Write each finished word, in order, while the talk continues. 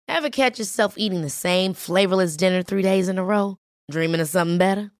Ever catch yourself eating the same flavorless dinner 3 days in a row? Dreaming of something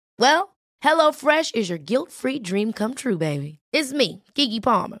better? Well, HelloFresh is your guilt-free dream come true, baby. It's me, Keke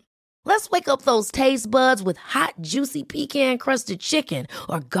Palmer. Let's wake up those taste buds with hot, juicy pecan-crusted chicken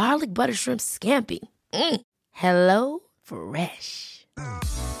or garlic butter shrimp scampi. Hello Fresh.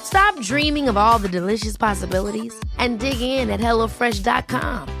 Stop dreaming of all the delicious possibilities and dig in at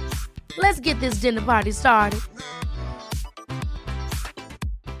HelloFresh.com. Let's get this dinner party started.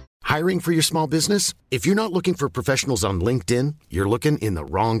 Hiring for your small business? If you're not looking for professionals on LinkedIn, you're looking in the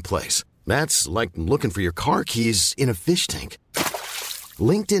wrong place. That's like looking for your car keys in a fish tank.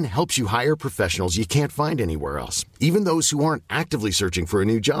 LinkedIn helps you hire professionals you can't find anywhere else, even those who aren't actively searching for a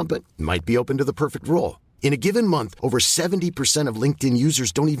new job but might be open to the perfect role. In a given month, over 70% of LinkedIn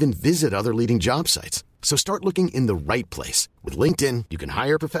users don't even visit other leading job sites. So start looking in the right place. With LinkedIn, you can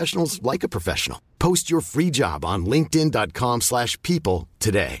hire professionals like a professional. Post your free job on linkedin.com/people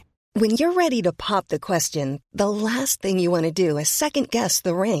today. When you're ready to pop the question, the last thing you want to do is second-guess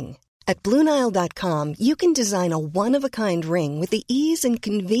the ring. At BlueNile.com, you can design a one-of-a-kind ring with the ease and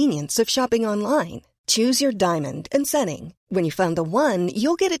convenience of shopping online. Choose your diamond and setting. When you find the one,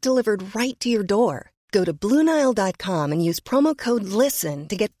 you'll get it delivered right to your door. Go to BlueNile.com and use promo code LISTEN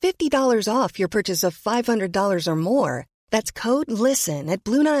to get $50 off your purchase of $500 or more. That's code LISTEN at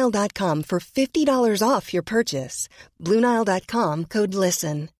BlueNile.com for $50 off your purchase. BlueNile.com, code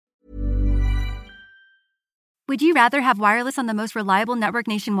LISTEN. Would you rather have wireless on the most reliable network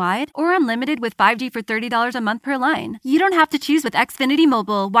nationwide or unlimited with 5G for $30 a month per line? You don't have to choose with Xfinity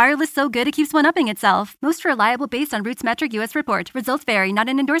Mobile. Wireless so good it keeps one-upping itself. Most reliable based on RootMetric US report. Results vary, not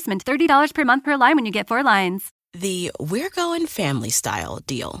an endorsement. $30 per month per line when you get 4 lines. The We're Going Family Style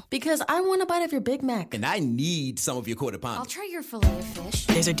deal. Because I want a bite of your Big Mac. And I need some of your Quarter Pound. I'll try your Filet-O-Fish.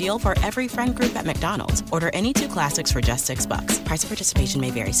 There's a deal for every friend group at McDonald's. Order any 2 classics for just $6. Price of participation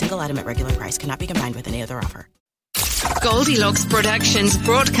may vary. Single item at regular price cannot be combined with any other offer. Goldilocks Productions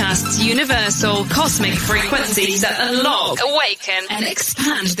broadcasts universal cosmic frequencies that unlock, awaken, and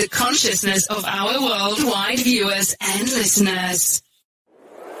expand the consciousness of our worldwide viewers and listeners.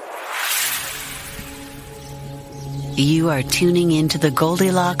 You are tuning into the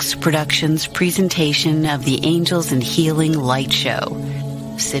Goldilocks Productions presentation of the Angels and Healing Light Show.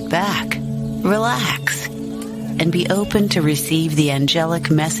 Sit back, relax, and be open to receive the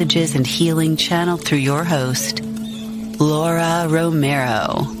angelic messages and healing channeled through your host, Laura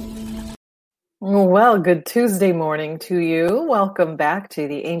Romero. Well, good Tuesday morning to you. Welcome back to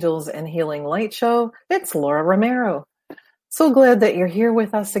the Angels and Healing Light Show. It's Laura Romero. So glad that you're here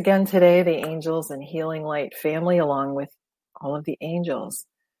with us again today, the Angels and Healing Light family, along with all of the angels.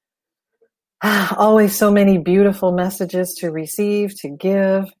 Always so many beautiful messages to receive, to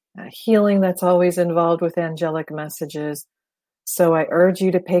give, healing that's always involved with angelic messages. So I urge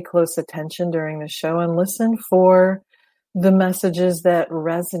you to pay close attention during the show and listen for the messages that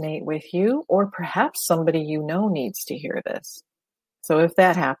resonate with you, or perhaps somebody you know needs to hear this. So if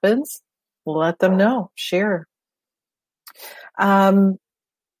that happens, let them know, share.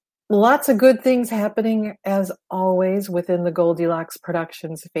 Lots of good things happening as always within the Goldilocks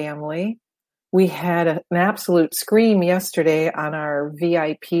Productions family. We had an absolute scream yesterday on our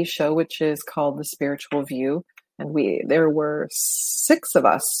VIP show, which is called The Spiritual View. And there were six of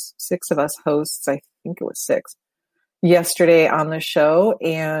us hosts, I think it was 6, yesterday on the show,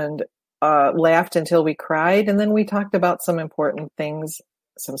 and laughed until we cried. And then we talked about some important things,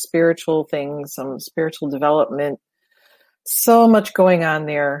 some spiritual things, some spiritual development. So much going on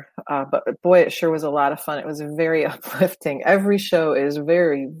there. But boy, it sure was a lot of fun. It was very uplifting. Every show is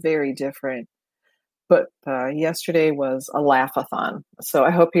very, very different. But yesterday was a laugh-a-thon. So I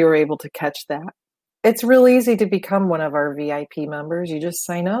hope you were able to catch that. It's real easy to become one of our VIP members. You just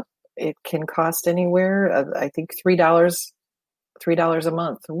sign up. It can cost anywhere, I think $3 a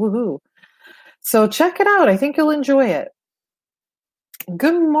month. Woohoo. So check it out. I think you'll enjoy it.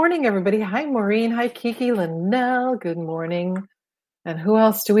 Good morning, everybody. Hi, Maureen. Hi, Kiki, Linnell. Good morning. And who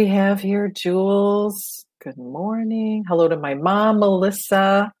else do we have here? Jules. Good morning. Hello to my mom,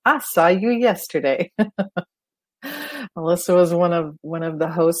 Melissa. I saw you yesterday. Melissa was one of the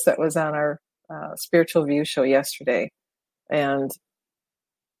hosts that was on our Spiritual View show yesterday, and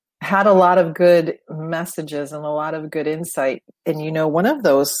had a lot of good messages and a lot of good insight. And one of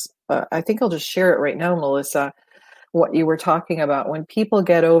those, I think I'll just share it right now, Melissa, what you were talking about when people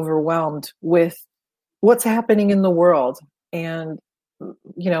get overwhelmed with what's happening in the world. And,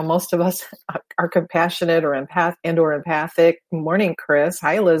 most of us are compassionate or empathic. Morning, Chris.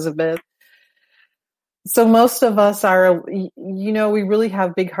 Hi, Elizabeth. So most of us are, we really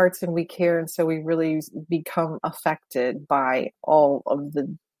have big hearts and we care. And so we really become affected by all of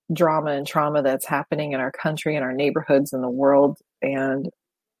the drama and trauma that's happening in our country and our neighborhoods and the world. And,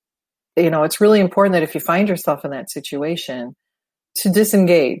 it's really important that if you find yourself in that situation, to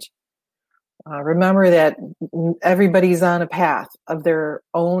disengage. Remember that everybody's on a path of their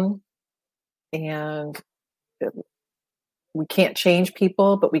own, and we can't change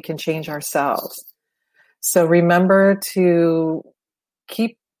people, but we can change ourselves. So remember to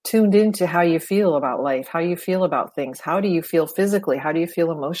keep tuned into how you feel about life, how you feel about things. How do you feel physically? How do you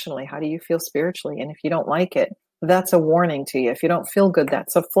feel emotionally? How do you feel spiritually? And if you don't like it, that's a warning to you. If you don't feel good,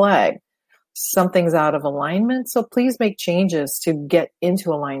 that's a flag. Something's out of alignment. So please make changes to get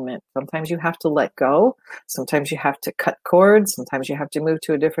into alignment. Sometimes you have to let go. Sometimes you have to cut cords. Sometimes you have to move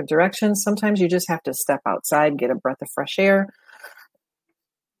to a different direction. Sometimes you just have to step outside, get a breath of fresh air.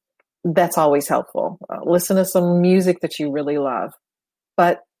 That's always helpful. Listen to some music that you really love,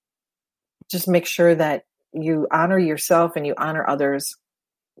 but just make sure that you honor yourself and you honor others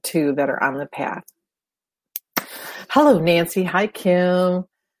too that are on the path. Hello, Nancy. Hi, Kim.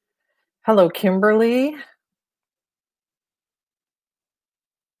 Hello, Kimberly.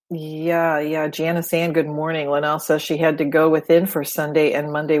 Yeah. Janice Ann, good morning. Linnell says she had to go within for Sunday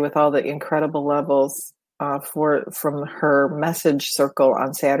and Monday with all the incredible levels from her message circle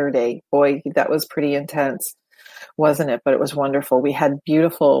on Saturday. Boy, that was pretty intense, wasn't it? But it was wonderful. We had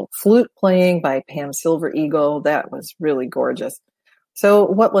beautiful flute playing by Pam Silver Eagle. That was really gorgeous. So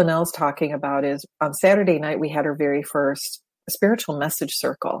what Linnell's talking about is on Saturday night, we had our very first spiritual message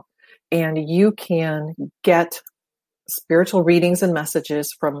circle. And you can get spiritual readings and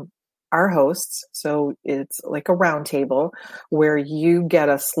messages from our hosts. So it's like a round table where you get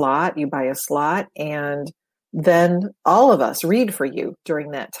a slot, you buy a slot, and then all of us read for you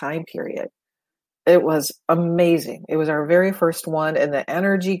during that time period. It was amazing. It was our very first one, and the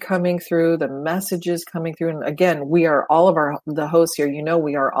energy coming through, the messages coming through. And again, we are all of the hosts here,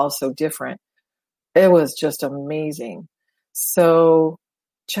 we are all so different. It was just amazing. So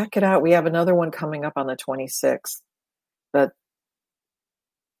check it out. We have another one coming up on the 26th. But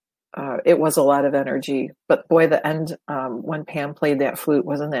it was a lot of energy. But boy, the end, when Pam played that flute,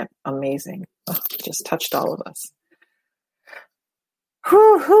 wasn't that amazing? Oh, it just touched all of us.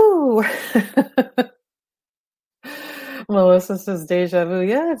 Whoo-hoo! Melissa says deja vu.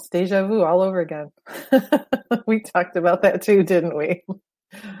 Yeah, it's deja vu all over again. We talked about that too, didn't we?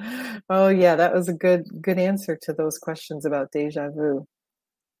 Oh yeah, that was a good answer to those questions about deja vu.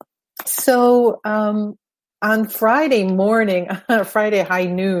 So on Friday morning, Friday high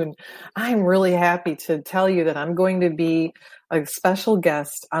noon, I'm really happy to tell you that I'm going to be a special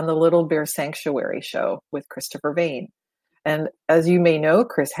guest on the Little Bear Sanctuary show with Christopher Vane. And as you may know,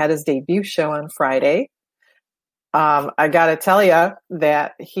 Chris had his debut show on Friday. I got to tell you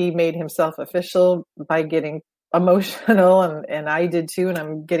that he made himself official by getting emotional, and I did too, and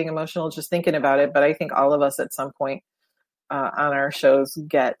I'm getting emotional just thinking about it. But I think all of us at some point on our shows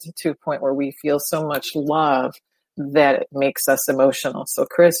get to a point where we feel so much love that it makes us emotional. So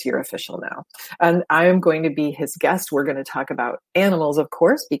Chris, you're official now. And I am going to be his guest. We're going to talk about animals, of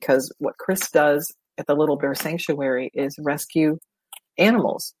course, because what Chris does at the Little Bear Sanctuary is rescue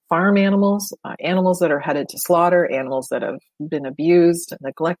animals, farm animals, animals that are headed to slaughter, animals that have been abused,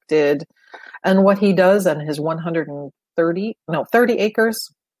 neglected. And what he does on his 30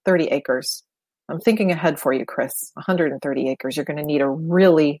 acres. I'm thinking ahead for you, Chris. 130 acres. You're going to need a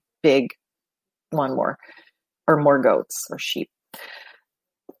really big lawnmower or more goats or sheep.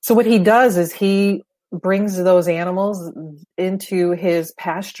 So what he does is he brings those animals into his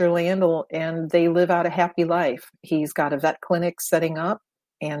pasture land and they live out a happy life. He's got a vet clinic setting up,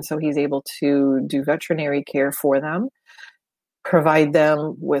 and so he's able to do veterinary care for them, provide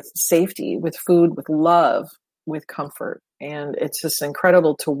them with safety, with food, with love, with comfort. And it's just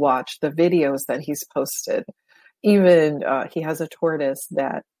incredible to watch the videos that he's posted. Even he has a tortoise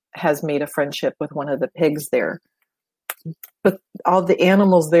that has made a friendship with one of the pigs there. But all the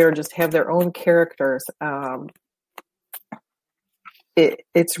animals there just have their own characters.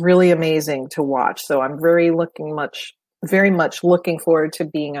 It's really amazing to watch. So I'm very much looking forward to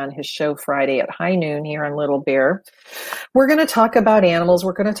being on his show Friday at high noon here on Little Bear. We're going to talk about animals.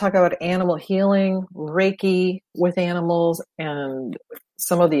 We're going to talk about animal healing, Reiki with animals, and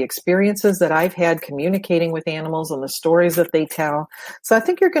some of the experiences that I've had communicating with animals and the stories that they tell. So I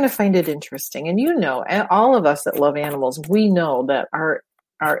think you're going to find it interesting. And all of us that love animals, we know that our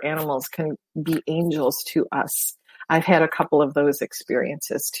animals can be angels to us. I've had a couple of those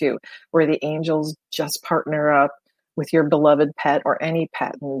experiences too, where the angels just partner up with your beloved pet or any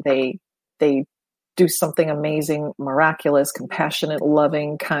pet, and they do something amazing, miraculous, compassionate,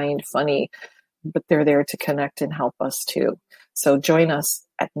 loving, kind, funny, but they're there to connect and help us too. So join us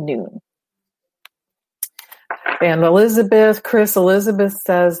at noon. And Chris Elizabeth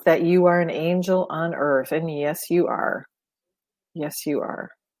says that you are an angel on earth. And yes, you are. Yes, you are.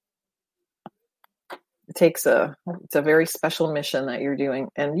 It's a very special mission that you're doing.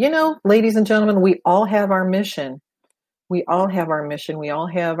 And, ladies and gentlemen, we all have our mission. We all have our mission. We all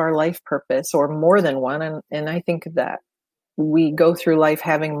have our life purpose, or more than one. And I think that we go through life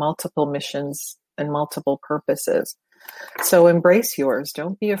having multiple missions and multiple purposes. So embrace yours.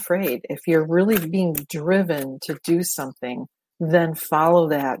 Don't be afraid. If you're really being driven to do something, then follow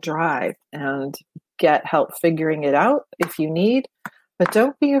that drive and get help figuring it out if you need, but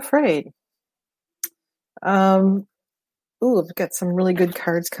don't be afraid. I've got some really good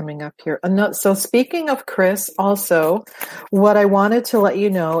cards coming up here. So speaking of Chris, also, what I wanted to let you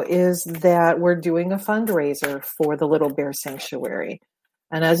know is that we're doing a fundraiser for the Little Bear Sanctuary.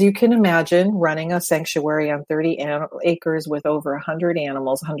 And as you can imagine, running a sanctuary on 30 acres with over 100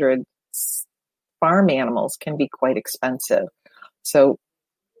 animals, 100 farm animals, can be quite expensive. So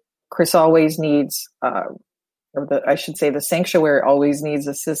Chris always needs, the sanctuary always needs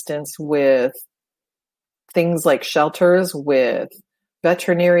assistance with things like shelters, with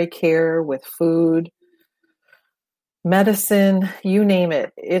veterinary care, with food, medicine, you name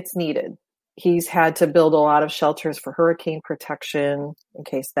it, it's needed. He's had to build a lot of shelters for hurricane protection in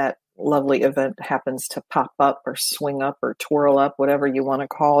case that lovely event happens to pop up or swing up or twirl up, whatever you want to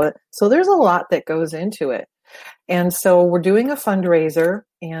call it. So there's a lot that goes into it. And so we're doing a fundraiser.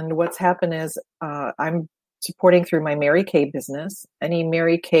 And what's happened is I'm supporting through my Mary Kay business. Any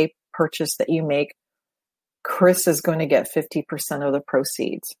Mary Kay purchase that you make, Chris is going to get 50% of the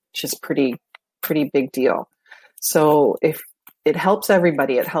proceeds, which is pretty big deal. So if it helps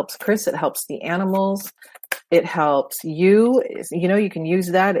everybody, it helps Chris, it helps the animals, it helps you. You can use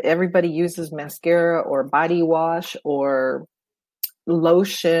that. Everybody uses mascara or body wash or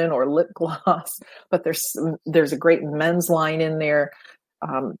lotion or lip gloss, but there's a great men's line in there.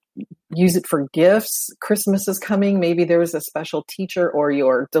 Use it for gifts. Christmas is coming. Maybe there was a special teacher or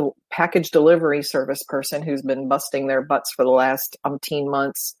your package delivery service person who's been busting their butts for the last umpteen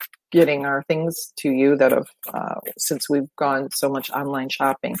months getting our things to you that have since we've gone so much online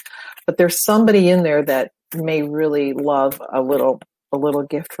shopping. But there's somebody in there that may really love a little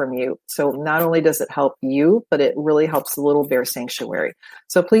gift from you. So not only does it help you, but it really helps the Little Bear Sanctuary.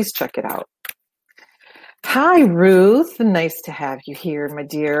 So please check it out. Hi, Ruth. Nice to have you here, my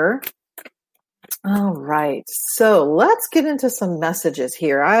dear. All right. So let's get into some messages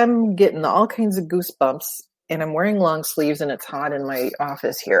here. I'm getting all kinds of goosebumps, and I'm wearing long sleeves, and it's hot in my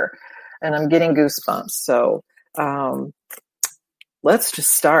office here, and I'm getting goosebumps. So let's just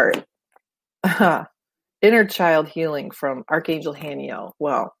start. Inner child healing from Archangel Haniel.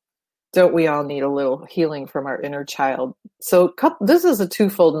 Well, don't we all need a little healing from our inner child? So this is a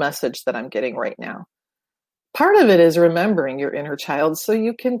twofold message that I'm getting right now. Part of it is remembering your inner child so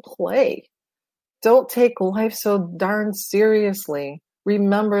you can play. Don't take life so darn seriously.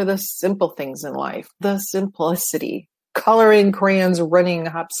 Remember the simple things in life, the simplicity, coloring crayons, running,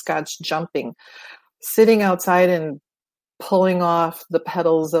 hopscotch, jumping, sitting outside and pulling off the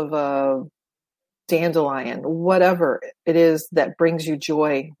petals of a dandelion, whatever it is that brings you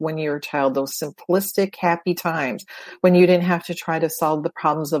joy when you're a child, those simplistic, happy times when you didn't have to try to solve the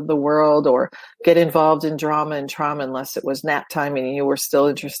problems of the world or get involved in drama and trauma unless it was nap time and you were still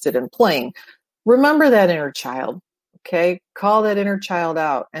interested in playing. Remember that inner child, okay? Call that inner child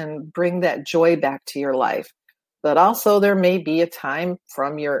out and bring that joy back to your life. But also there may be a time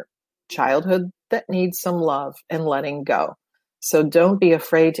from your childhood that needs some love and letting go. So don't be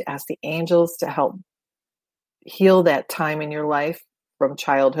afraid to ask the angels to help heal that time in your life from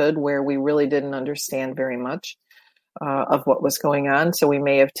childhood where we really didn't understand very much of what was going on. So we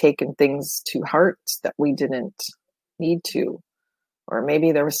may have taken things to heart that we didn't need to, or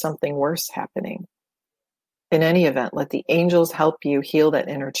maybe there was something worse happening. In any event, let the angels help you heal that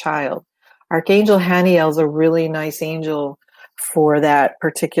inner child. Archangel Haniel is a really nice angel for that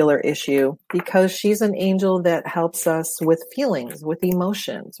particular issue because she's an angel that helps us with feelings, with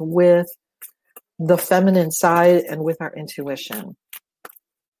emotions, with the feminine side, and with our intuition.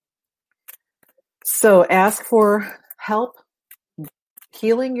 So ask for help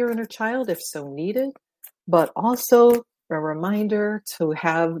healing your inner child if so needed, but also a reminder to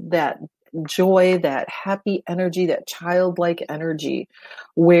have that joy, that happy energy, that childlike energy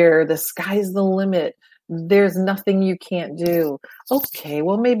where the sky's the limit. There's nothing you can't do. Okay,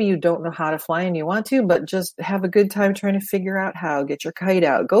 well, maybe you don't know how to fly and you want to, but just have a good time trying to figure out how. Get your kite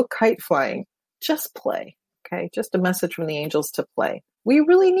out. Go kite flying. Just play, okay? Just a message from the angels to play. We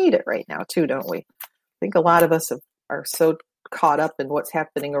really need it right now, too, don't we? I think a lot of us are so caught up in what's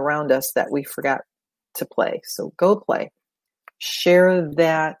happening around us that we forgot to play. So go play. Share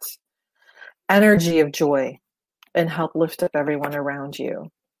that energy of joy and help lift up everyone around you.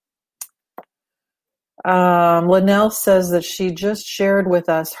 Linnell says that she just shared with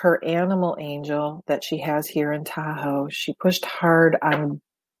us her animal angel that she has here in Tahoe. She pushed hard on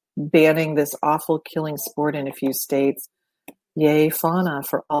banning this awful killing sport in a few states. Yay, Fauna,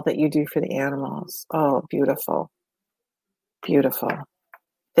 for all that you do for the animals. Oh, beautiful. Beautiful.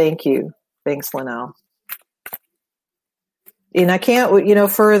 Thank you. Thanks, Linnell. And I can't,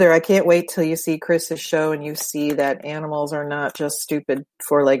 further, I can't wait till you see Chris's show and you see that animals are not just stupid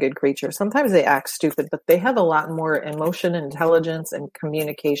four-legged creatures. Sometimes they act stupid, but they have a lot more emotion, intelligence, and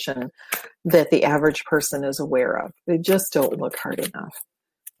communication that the average person is aware of. They just don't look hard enough.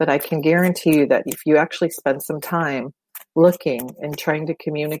 But I can guarantee you that if you actually spend some time looking and trying to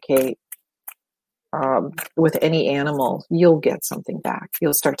communicate with any animal, you'll get something back.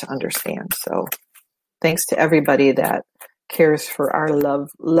 You'll start to understand. So thanks to everybody that cares for our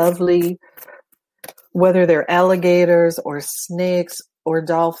lovely, whether they're alligators or snakes or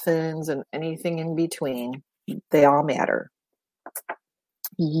dolphins and anything in between, they all matter.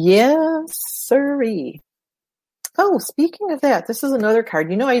 Yes, sirree. Oh, speaking of that, this is another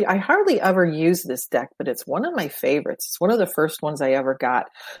card. I hardly ever use this deck, but it's one of my favorites. It's one of the first ones I ever got.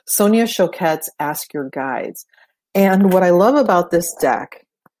 Sonia Choquette's Ask Your Guides. And what I love about this deck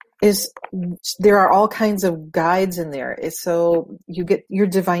is there are all kinds of guides in there. So you get your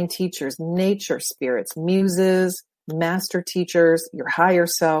divine teachers, nature spirits, muses, master teachers, your higher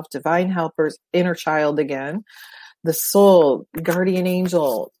self, divine helpers, inner child again, the soul, guardian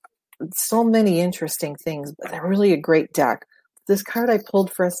angel, so many interesting things, but they're really a great deck. This card I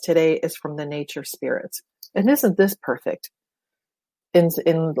pulled for us today is from the nature spirits. And isn't this perfect in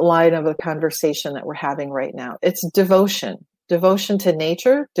light of the conversation that we're having right now? It's devotion to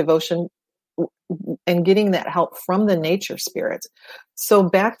nature, devotion and getting that help from the nature spirits. So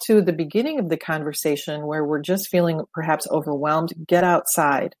back to the beginning of the conversation where we're just feeling perhaps overwhelmed, get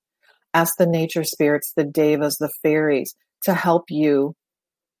outside, ask the nature spirits, the devas, the fairies to help you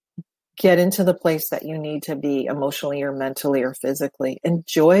get into the place that you need to be emotionally or mentally or physically.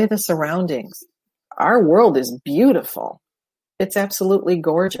 Enjoy the surroundings. Our world is beautiful. It's absolutely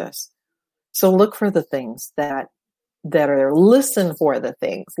gorgeous. So look for the things that are there. Listen for the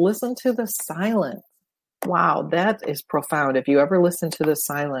things. Listen to the silence. Wow, that is profound. If you ever listen to the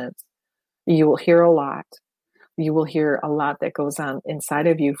silence, you will hear a lot. You will hear a lot that goes on inside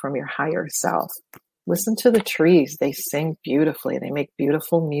of you from your higher self. Listen to the trees. They sing beautifully. They make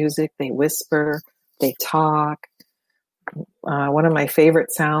beautiful music. They whisper. They talk. One of my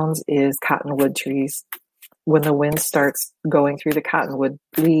favorite sounds is cottonwood trees. When the wind starts going through the cottonwood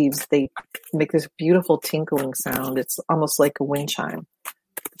leaves, they make this beautiful tinkling sound. It's almost like a wind chime.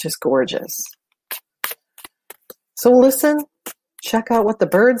 Just gorgeous. So listen, check out what the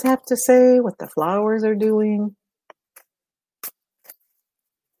birds have to say, what the flowers are doing.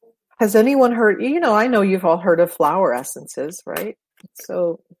 Has anyone heard, I know you've all heard of flower essences, right?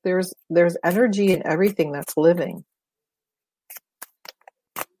 So there's energy in everything that's living.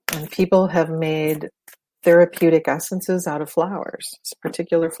 And people have made therapeutic essences out of flowers,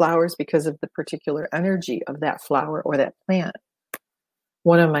 particular flowers, because of the particular energy of that flower or that plant.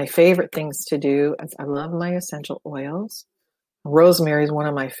 One of my favorite things to do is I love my essential oils. Rosemary is one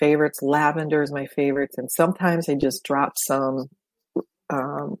of my favorites. Lavender is my favorite. And sometimes I just drop some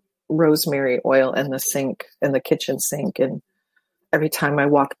rosemary oil in the kitchen sink. And every time I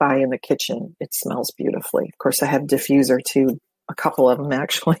walk by in the kitchen, it smells beautifully. Of course, I have diffuser too, a couple of them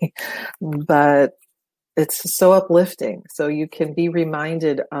actually, but it's so uplifting. So you can be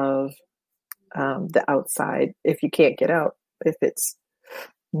reminded of the outside if you can't get out, if it's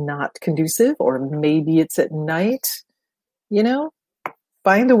not conducive, or maybe it's at night,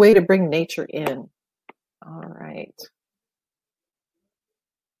 find a way to bring nature in. All right.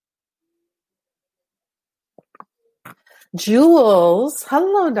 Jules,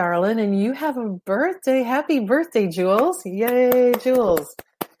 hello, darling, and you have a birthday. Happy birthday, Jules. Yay, Jules.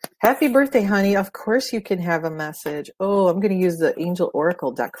 Happy birthday, honey. Of course you can have a message. Oh, I'm going to use the Angel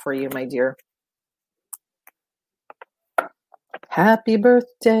Oracle deck for you, my dear. Happy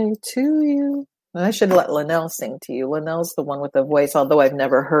birthday to you. I should let Linnell sing to you. Linnell's the one with the voice, although I've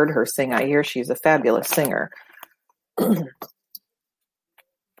never heard her sing. I hear she's a fabulous singer.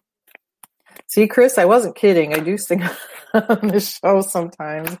 See, Chris, I wasn't kidding. I do sing on the show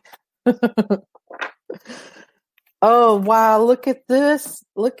sometimes. Oh, wow. Look at this.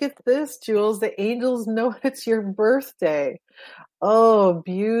 Look at this, Jules. The angels know it's your birthday. Oh,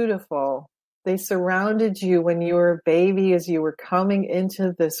 beautiful. They surrounded you when you were a baby as you were coming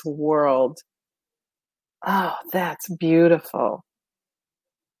into this world. Oh, that's beautiful.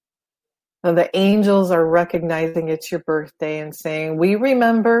 Now, the angels are recognizing it's your birthday and saying, we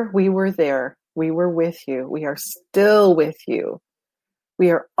remember we were there. We were with you. We are still with you.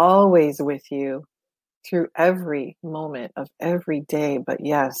 We are always with you through every moment of every day. But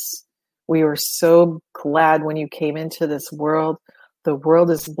yes, we were so glad when you came into this world. The world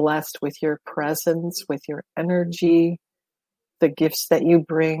is blessed with your presence, with your energy, the gifts that you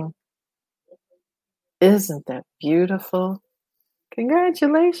bring. Isn't that beautiful?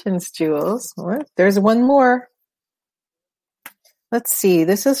 Congratulations, Jules. There's one more. Let's see.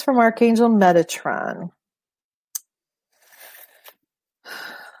 This is from Archangel Metatron.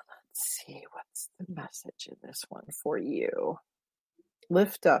 Let's see. What's the message in this one for you?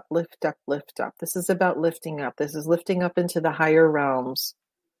 Lift up, lift up, lift up. This is about lifting up. This is lifting up into the higher realms,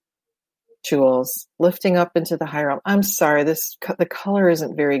 Jules. Lifting up into the higher realm. I'm sorry. The color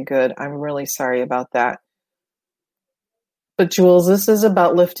isn't very good. I'm really sorry about that. But Jules, this is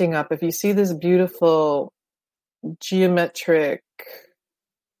about lifting up. If you see this beautiful geometric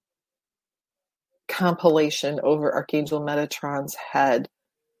compilation over Archangel Metatron's head,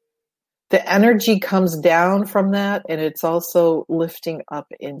 the energy comes down from that, and it's also lifting up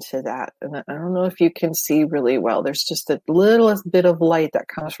into that. And I don't know if you can see really well. There's just a little bit of light that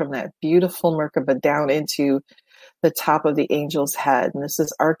comes from that beautiful Merkaba down into the top of the angel's head. And this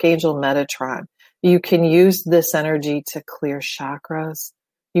is Archangel Metatron. You can use this energy to clear chakras.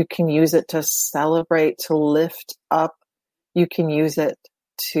 You can use it to celebrate, to lift up. You can use it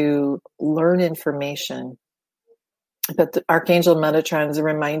to learn information. But the Archangel Metatron is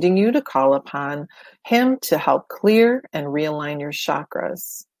reminding you to call upon him to help clear and realign your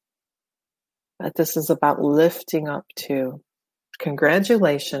chakras. But this is about lifting up too.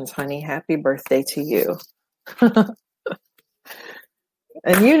 Congratulations, honey. Happy birthday to you.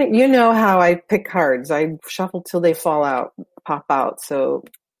 And you know how I pick cards. I shuffle till they pop out. So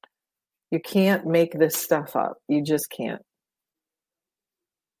you can't make this stuff up. You just can't.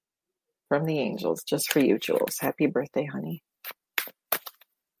 From the angels, just for you, Jules. Happy birthday, honey.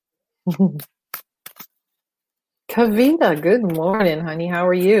 Kavita, good morning, honey. How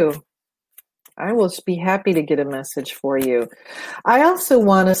are you? I will be happy to get a message for you. I also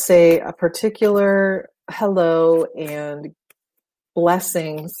want to say a particular hello and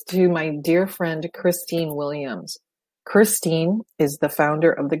blessings to my dear friend, Christine Williams. Christine is the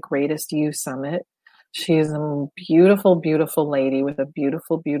founder of the Greatest You Summit. She is a beautiful, beautiful lady with a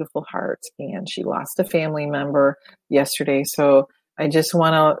beautiful, beautiful heart. And she lost a family member yesterday. So I just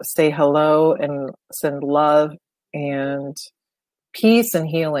want to say hello and send love and peace and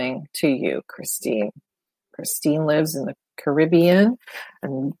healing to you, Christine. Christine lives in the Caribbean,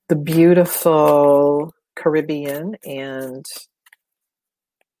 and the beautiful Caribbean. And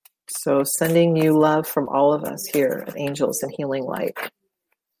so sending you love from all of us here at Angels and Healing Light.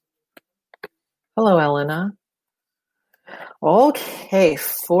 Hello, Elena. Okay,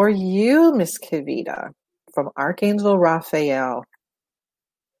 for you, Miss Kavita, from Archangel Raphael.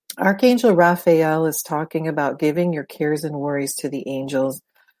 Archangel Raphael is talking about giving your cares and worries to the angels.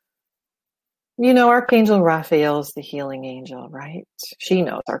 You know, Archangel Raphael is the healing angel, right? She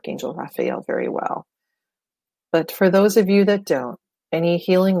knows Archangel Raphael very well. But for those of you that don't, any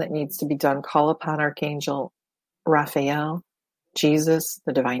healing that needs to be done, call upon Archangel Raphael, Jesus,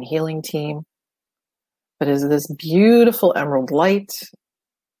 the Divine Healing Team. But is this beautiful emerald light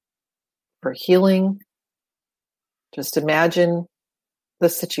for healing? Just imagine the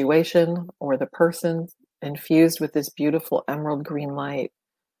situation or the person infused with this beautiful emerald green light.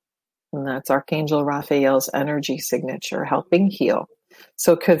 And that's Archangel Raphael's energy signature, helping heal.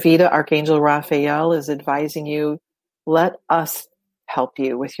 So Kavita, Archangel Raphael is advising you, let us help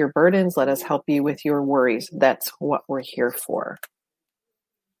you with your burdens. Let us help you with your worries. That's what we're here for.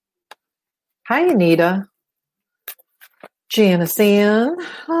 Hi, Anita. Janice Ann.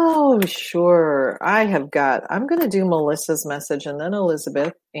 Oh, sure. I'm going to do Melissa's message and then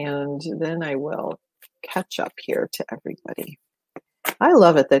Elizabeth, and then I will catch up here to everybody. I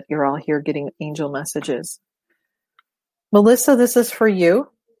love it that you're all here getting angel messages. Melissa, this is for you.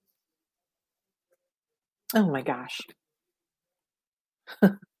 Oh my gosh.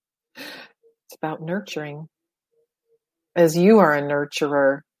 It's about nurturing. As you are a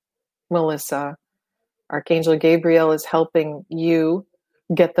nurturer, Melissa, Archangel Gabriel is helping you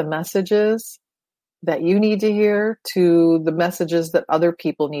get the messages that you need to hear to the messages that other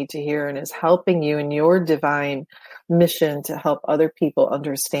people need to hear, and is helping you in your divine mission to help other people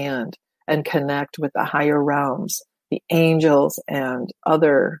understand and connect with the higher realms, the angels and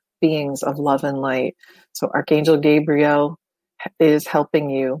other beings of love and light. So Archangel Gabriel is helping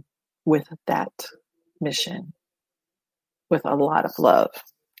you with that mission with a lot of love.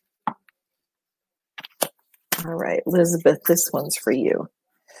 All right, Elizabeth, this one's for you.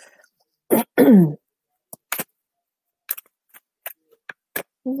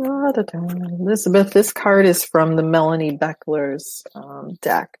 Elizabeth, this card is from the Melanie Beckler's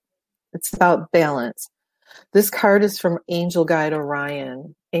deck. It's about balance. This card is from Angel Guide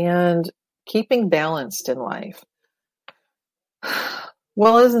Orion and keeping balanced in life.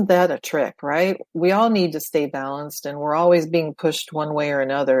 Well, isn't that a trick, right? We all need to stay balanced, and we're always being pushed one way or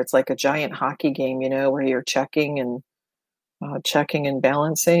another. It's like a giant hockey game, where you're checking and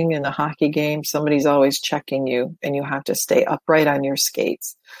balancing. In a hockey game, somebody's always checking you, and you have to stay upright on your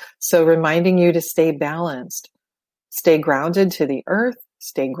skates. So reminding you to stay balanced, stay grounded to the earth,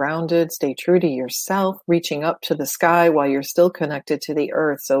 stay grounded, stay true to yourself, reaching up to the sky while you're still connected to the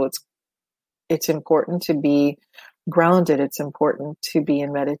earth. So it's important to be grounded. It's important to be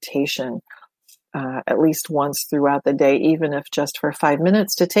in meditation at least once throughout the day, even if just for 5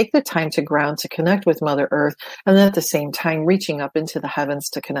 minutes, to take the time to ground, to connect with Mother Earth, and then at the same time reaching up into the heavens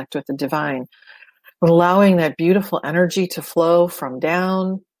to connect with the divine, allowing that beautiful energy to flow from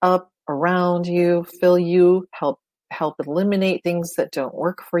down, up, around you, fill you, help eliminate things that don't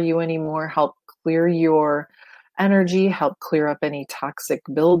work for you anymore, help clear your energy, help clear up any toxic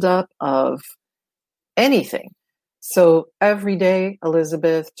buildup of anything. So every day,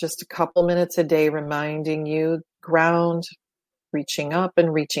 Elizabeth, just a couple minutes a day, reminding you, ground, reaching up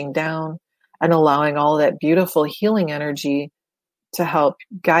and reaching down, and allowing all that beautiful healing energy to help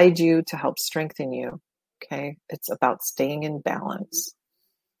guide you, to help strengthen you. Okay. It's about staying in balance.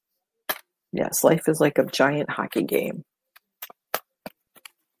 Yes, life is like a giant hockey game.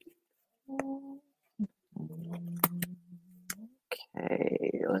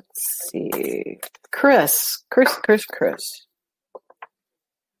 Okay, let's see. Chris.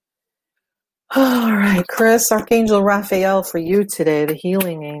 All right, Chris, Archangel Raphael for you today, the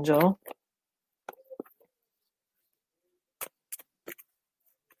healing angel.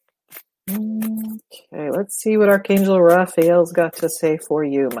 Okay, let's see what Archangel Raphael's got to say for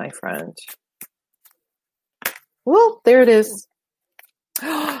you, my friend. Well, there it is.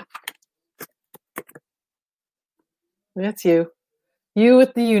 That's you. You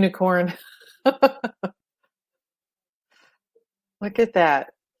with the unicorn. Look at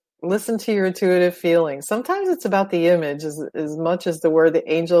that. Listen to your intuitive feelings. Sometimes it's about the image as much as the word.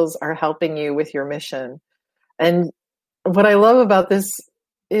 The angels are helping you with your mission. And what I love about this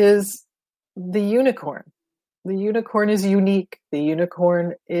is the unicorn. The unicorn is unique. The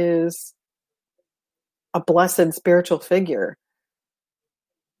unicorn is a blessed spiritual figure.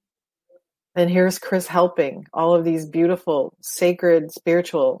 And here's Chris helping all of these beautiful, sacred,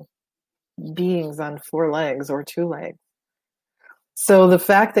 spiritual beings on 4 legs or 2 legs. So the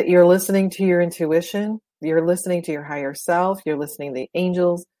fact that you're listening to your intuition, you're listening to your higher self, you're listening to the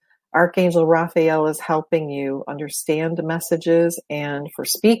angels, Archangel Raphael is helping you understand the messages and for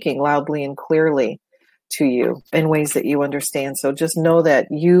speaking loudly and clearly to you in ways that you understand. So just know that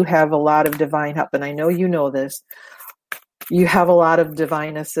you have a lot of divine help. And I know you know this. You have a lot of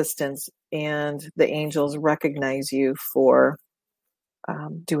divine assistance, and the angels recognize you for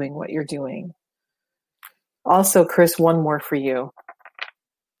doing what you're doing. Also, Chris, one more for you.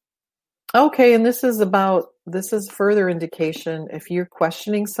 Okay, and this is further indication. If you're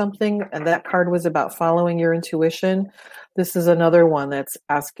questioning something, and that card was about following your intuition, this is another one that's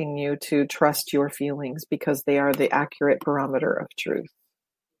asking you to trust your feelings because they are the accurate barometer of truth.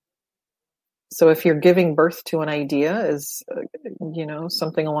 So if you're giving birth to an idea, is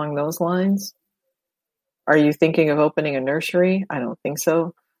something along those lines. Are you thinking of opening a nursery? I don't think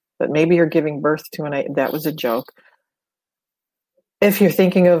so. But maybe you're giving birth to an idea. That was a joke. If you're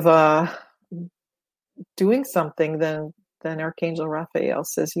thinking of doing something, then Archangel Raphael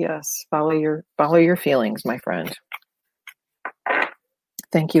says yes. Follow your feelings, my friend.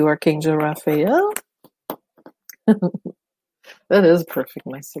 Thank you, Archangel Raphael. That is a perfect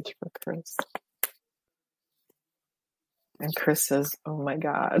message for Chris. And Chris says, oh my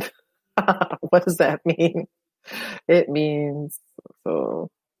God. What does that mean? It means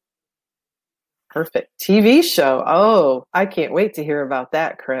perfect TV show. Oh, I can't wait to hear about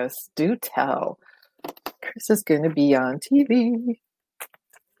that, Chris. Do tell. Chris is going to be on TV.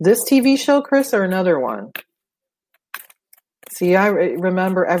 This TV show, Chris, or another one? See, I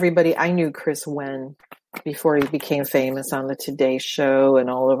remember everybody. I knew Chris before he became famous on the Today Show and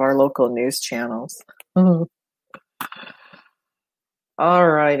all of our local news channels. All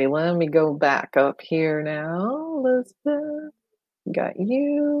righty, let me go back up here now, Elizabeth. Got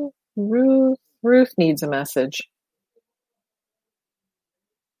you. Ruth. Ruth needs a message.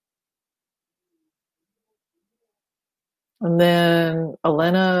 And then,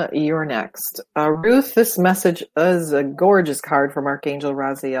 Elena, you're next. Ruth, this message is a gorgeous card from Archangel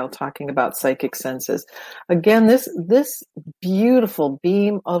Raziel talking about psychic senses. Again, this beautiful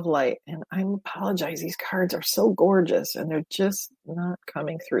beam of light. And I apologize, these cards are so gorgeous and they're just not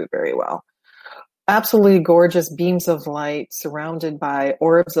coming through very well. Absolutely gorgeous beams of light surrounded by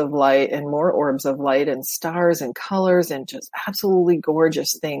orbs of light and more orbs of light and stars and colors and just absolutely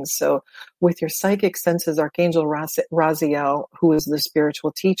gorgeous things. So with your psychic senses, Archangel Raziel, who is the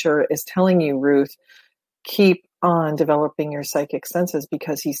spiritual teacher, is telling you, Ruth, keep on developing your psychic senses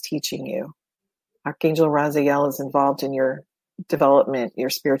because he's teaching you. Archangel Raziel is involved in your development, your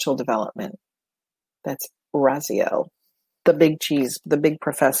spiritual development. That's Raziel, the big cheese, the big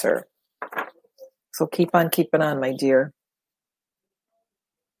professor. So keep on keeping on, my dear.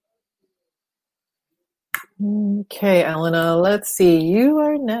 Okay, Elena, let's see. You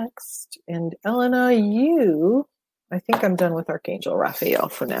are next. And Elena, I think I'm done with Archangel Raphael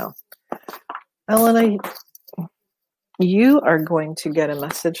for now. Elena, you are going to get a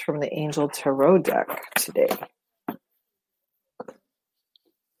message from the Angel Tarot deck today.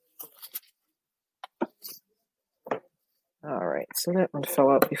 All right, so that one fell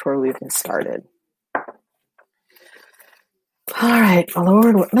out before we even started. All right,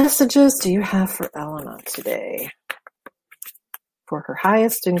 Lord, what messages do you have for Elena today? For her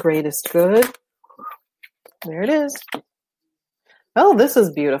highest and greatest good. There it is. Oh, this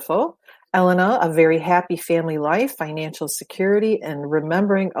is beautiful. Elena, a very happy family life, financial security, and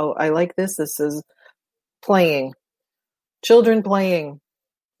remembering, oh, I like this. This is playing. Children playing.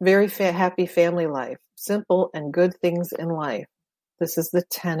 Very happy family life. Simple and good things in life. This is the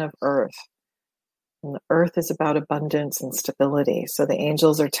 10 of Earth. And the Earth is about abundance and stability. So the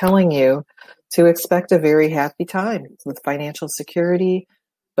angels are telling you to expect a very happy time with financial security,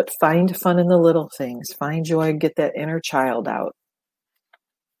 but find fun in the little things. Find joy, get that inner child out.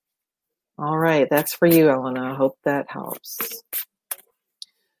 All right, that's for you, Elena. I hope that helps.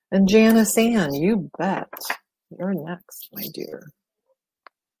 And Janice Ann, you bet. You're next, my dear.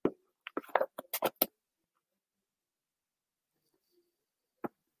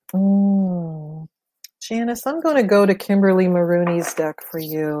 Janice, I'm going to go to Kimberly Maroney's deck for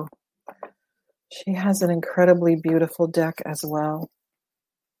you. She has an incredibly beautiful deck as well.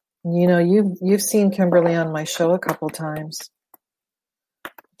 You know, you've seen Kimberly on my show a couple times.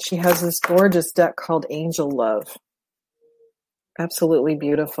 She has this gorgeous deck called Angel Love. Absolutely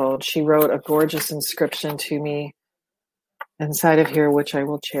beautiful. She wrote a gorgeous inscription to me inside of here, which I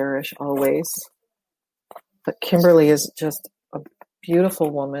will cherish always. But Kimberly is just a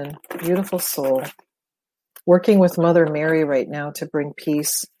beautiful woman, beautiful soul, working with Mother Mary right now to bring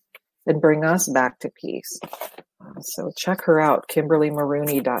peace and bring us back to peace. So check her out,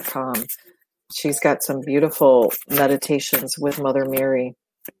 KimberlyMaroney.com. She's got some beautiful meditations with Mother Mary.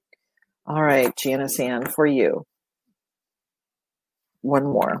 All right, Janice Ann, for you. One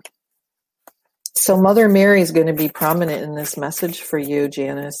more. So Mother Mary is going to be prominent in this message for you,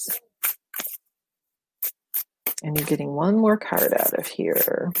 Janice. And you're getting one more card out of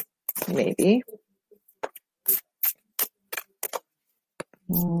here, maybe.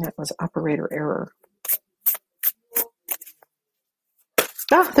 That was operator error.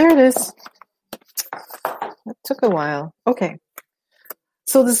 Ah, there it is. That took a while. Okay.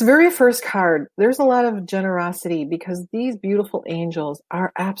 So this very first card, there's a lot of generosity because these beautiful angels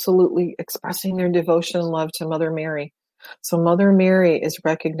are absolutely expressing their devotion and love to Mother Mary. So Mother Mary is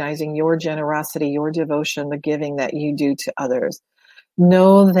recognizing your generosity, your devotion, the giving that you do to others.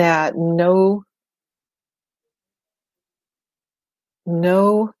 Know that no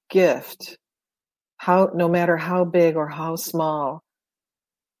gift, no matter how big or how small,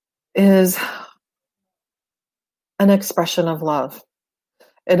 is an expression of love.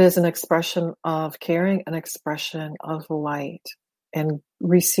 It is an expression of caring, an expression of light. And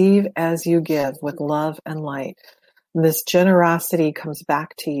receive as you give with love and light. This generosity comes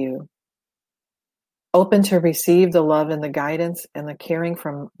back to you. Open to receive the love and the guidance and the caring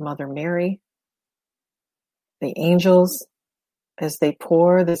from Mother Mary, the angels, as they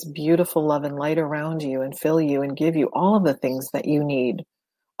pour this beautiful love and light around you and fill you and give you all of the things that you need,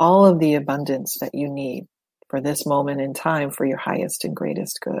 all of the abundance that you need for this moment in time for your highest and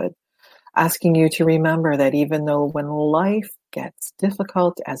greatest good. Asking you to remember that even though when life gets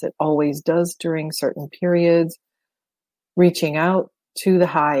difficult, as it always does during certain periods, reaching out to the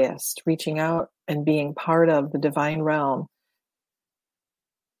highest, reaching out and being part of the divine realm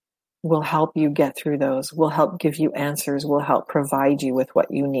will help you get through those, will help give you answers, will help provide you with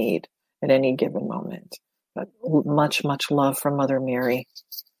what you need at any given moment. But much, much love from Mother Mary.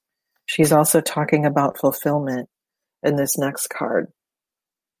 She's also talking about fulfillment in this next card.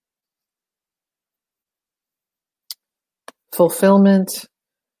 Fulfillment.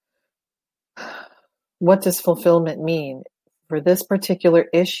 What does fulfillment mean? For this particular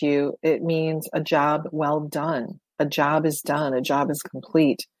issue, it means a job well done. A job is done. A job is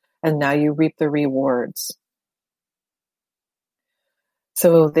complete. And now you reap the rewards.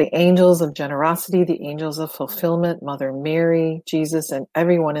 So the angels of generosity, the angels of fulfillment, Mother Mary, Jesus, and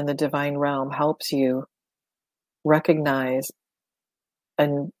everyone in the divine realm helps you recognize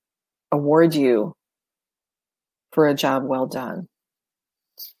and award you for a job well done.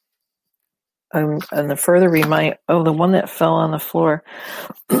 And the further remind, the one that fell on the floor,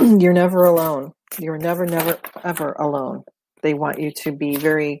 you're never alone. You're never, ever alone. They want you to be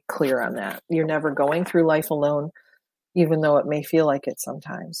very clear on that. You're never going through life alone, even though it may feel like it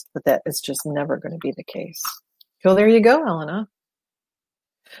sometimes, but that is just never going to be the case. So there you go, Elena.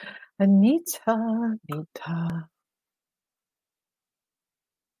 Anita.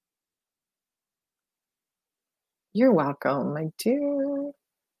 You're welcome, my dear.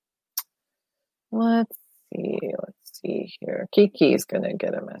 Let's see here. Kiki's going to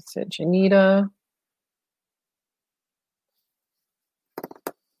get a message. Anita.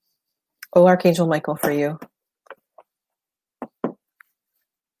 Oh, Archangel Michael for you.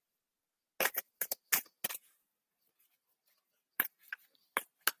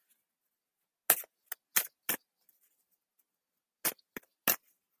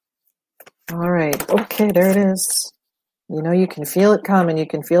 All right. Okay, there it is. You know, you can feel it coming. You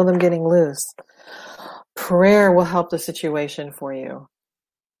can feel them getting loose. Prayer will help the situation for you.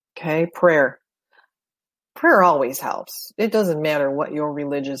 Okay, prayer. Prayer always helps. It doesn't matter what your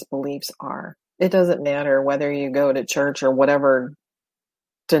religious beliefs are. It doesn't matter whether you go to church or whatever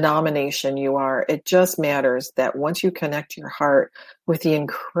denomination you are. It just matters that once you connect your heart with the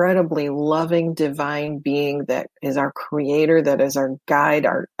incredibly loving divine being that is our creator, that is our guide,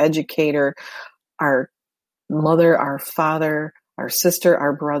 our educator, our mother, our father, our sister,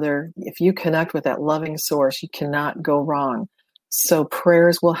 our brother, if you connect with that loving source, you cannot go wrong. So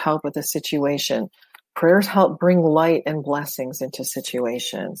prayers will help with the situation. Prayers help bring light and blessings into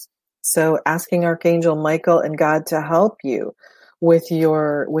situations. So asking Archangel Michael and God to help you with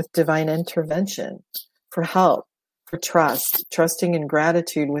divine intervention, for help, for trusting and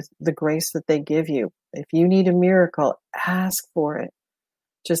gratitude with the grace that they give you. If you need a miracle, ask for it.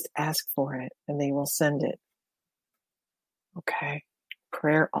 Just ask for it and they will send it. Okay.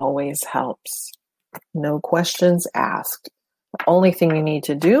 Prayer always helps. No questions asked. The only thing you need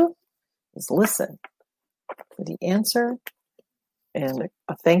to do is listen for the answer. And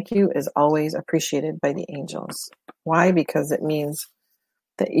a thank you is always appreciated by the angels. Why? Because it means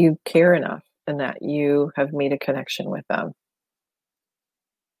that you care enough and that you have made a connection with them.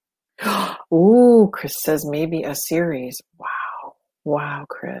 Ooh, Chris says maybe a series. Wow. Wow,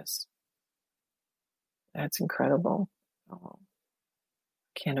 Chris. That's incredible. Oh,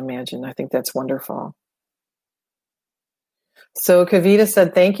 can't imagine. I think that's wonderful. So Kavita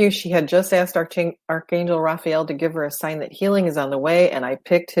said, thank you. She had just asked Archangel Raphael to give her a sign that healing is on the way, and I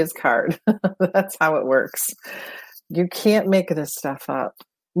picked his card. That's how it works. You can't make this stuff up.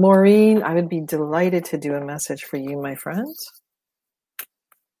 Maureen, I would be delighted to do a message for you, my friends.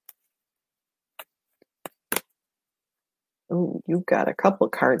 Ooh, you've got a couple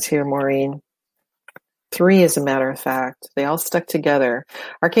cards here, Maureen. 3, as a matter of fact. They all stuck together.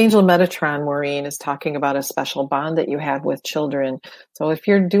 Archangel Metatron, Maureen, is talking about a special bond that you have with children. So if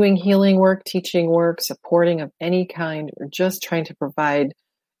you're doing healing work, teaching work, supporting of any kind, or just trying to provide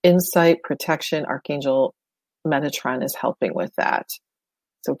insight, protection, Archangel Metatron is helping with that.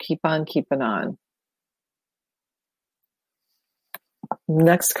 So keep on keeping on.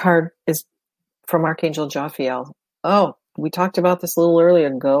 Next card is from Archangel Jophiel. Oh, we talked about this a little earlier.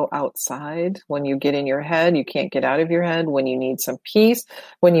 Go outside. When you get in your head, you can't get out of your head. When you need some peace,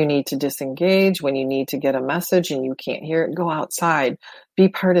 when you need to disengage, when you need to get a message and you can't hear it, go outside. Be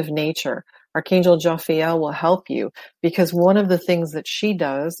part of nature. Archangel Jophiel will help you because one of the things that she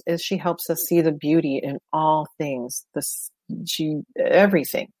does is she helps us see the beauty in all things.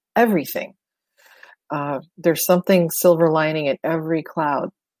 Everything. There's something silver lining in every cloud.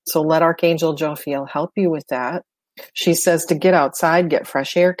 So let Archangel Jophiel help you with that. She says to get outside, get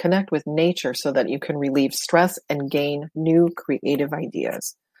fresh air, connect with nature so that you can relieve stress and gain new creative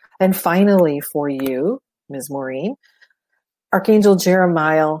ideas. And finally, for you, Ms. Maureen, Archangel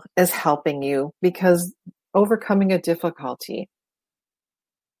Jeremiah is helping you because overcoming a difficulty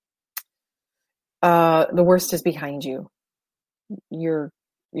The worst is behind you. You're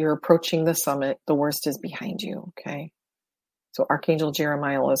approaching the summit. The worst is behind you. Okay. So Archangel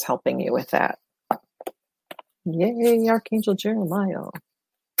Jeremiah is helping you with that. Yay, Archangel Jeremiah.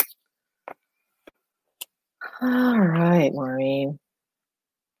 All right, Maureen.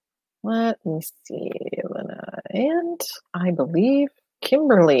 Let me see, Elena. And I believe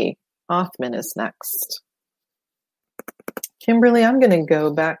Kimberly Hoffman is next. Kimberly, I'm going to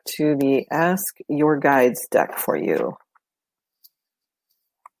go back to the Ask Your Guides deck for you.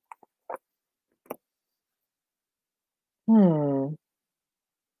 No,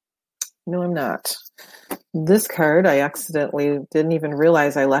 I'm not. This card, I accidentally didn't even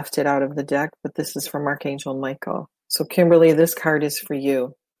realize I left it out of the deck, but this is from Archangel Michael. So Kimberly, this card is for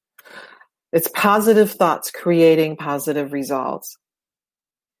you. It's positive thoughts creating positive results.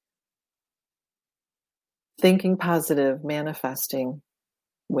 Thinking positive, manifesting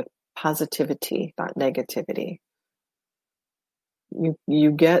with positivity, not negativity.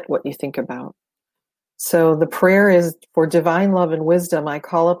 You get what you think about. So the prayer is for divine love and wisdom. I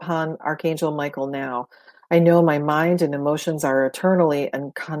call upon Archangel Michael now. I know my mind and emotions are eternally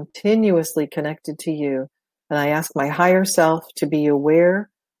and continuously connected to you. And I ask my higher self to be aware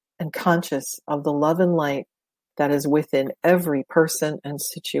and conscious of the love and light that is within every person and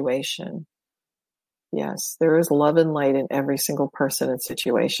situation. Yes, there is love and light in every single person and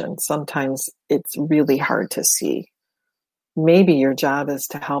situation. Sometimes it's really hard to see. Maybe your job is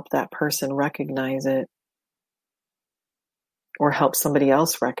to help that person recognize it or help somebody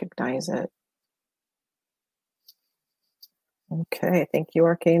else recognize it. Okay, thank you,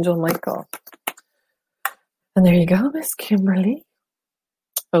 Archangel Michael. And there you go, Miss Kimberly.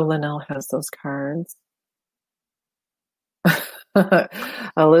 Oh, Linnell has those cards.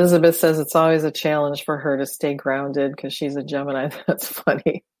 Elizabeth says it's always a challenge for her to stay grounded because she's a Gemini. That's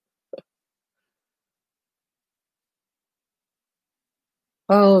funny.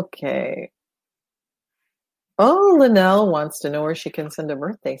 Okay. Oh, Linnell wants to know where she can send a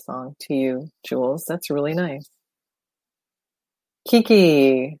birthday song to you, Jules. That's really nice.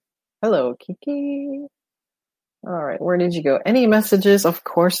 Kiki. Hello, Kiki. All right, where did you go? Any messages? Of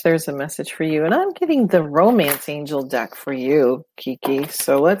course, there's a message for you. And I'm getting the Romance Angel deck for you, Kiki.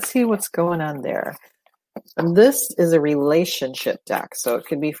 So let's see what's going on there. And this is a relationship deck, so it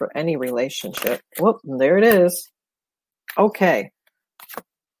could be for any relationship. Whoop, there it is. Okay.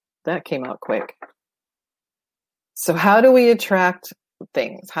 That came out quick. So how do we attract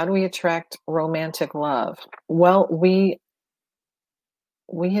things? How do we attract romantic love? Well, we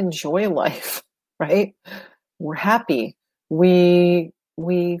enjoy life, right? We're happy. We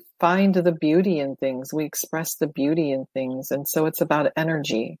find the beauty in things. We express the beauty in things. And so it's about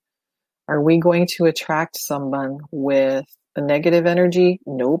energy. Are we going to attract someone with a negative energy?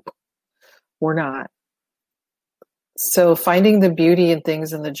 Nope, we're not. So finding the beauty in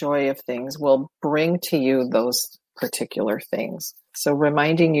things and the joy of things will bring to you those particular things. So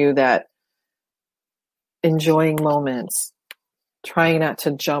reminding you that enjoying moments, trying not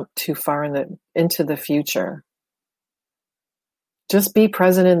to jump too far into the future. Just be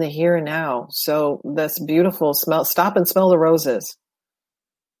present in the here and now. So this beautiful smell, stop and smell the roses.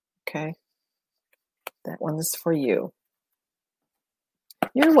 Okay. That one is for you.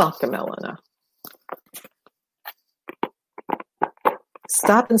 You're welcome, Elena.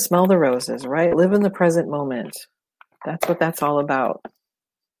 Stop and smell the roses, right? Live in the present moment. That's what that's all about.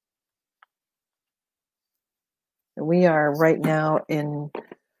 We are right now in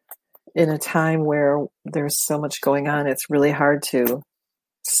a time where there's so much going on. It's really hard to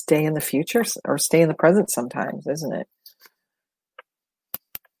stay in the future or stay in the present sometimes, isn't it?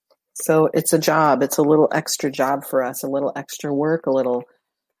 So it's a job. It's a little extra job for us, a little extra work, a little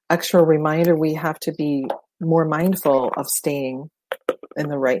extra reminder. We have to be more mindful of staying in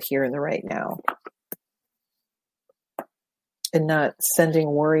the right here and the right now, and not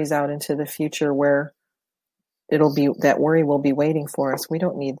sending worries out into the future where that worry will be waiting for us. We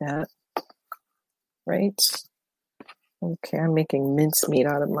don't need that. Right? Okay, I'm making mincemeat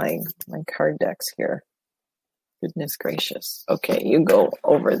out of my card decks here. Goodness gracious. Okay, you go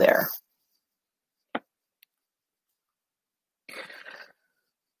over there.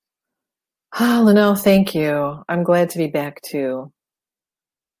 Oh, Linnell, thank you. I'm glad to be back too.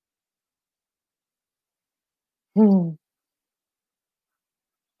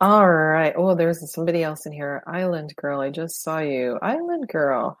 All right. Oh, there's somebody else in here. Island Girl, I just saw you. Island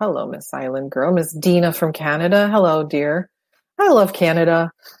Girl. Hello, Miss Island Girl. Miss Dina from Canada. Hello, dear. I love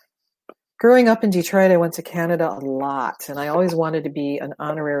Canada. Growing up in Detroit, I went to Canada a lot, and I always wanted to be an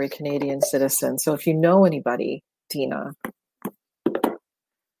honorary Canadian citizen. So if you know anybody, Dina,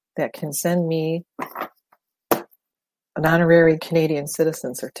 that can send me an honorary Canadian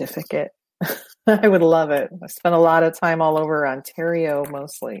citizen certificate, I would love it. I spent a lot of time all over Ontario,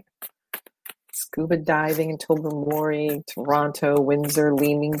 mostly. Scuba diving in Tobermory, Toronto, Windsor,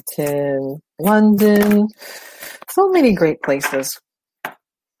 Leamington, London. So many great places.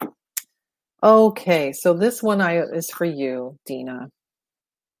 Okay, so this one is for you, Dina.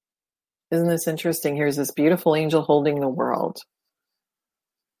 Isn't this interesting? Here's this beautiful angel holding the world.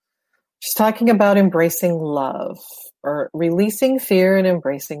 She's talking about embracing love, or releasing fear and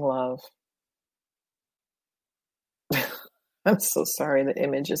embracing love. I'm so sorry, the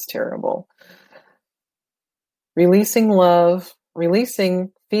image is terrible. Releasing love,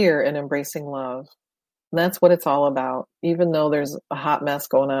 releasing fear and embracing love. And that's what it's all about. Even though there's a hot mess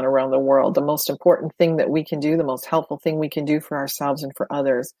going on around the world, the most important thing that we can do, the most helpful thing we can do for ourselves and for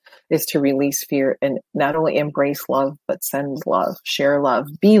others is to release fear and not only embrace love, but send love, share love,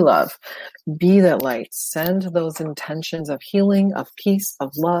 be that light, send those intentions of healing, of peace,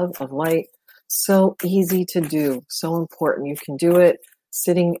 of love, of light. So easy to do, so important. You can do it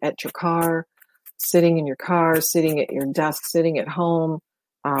sitting at your car, sitting in your car, sitting at your desk, sitting at home.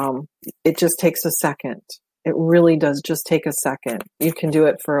 It just takes a second. It really does just take a second. You can do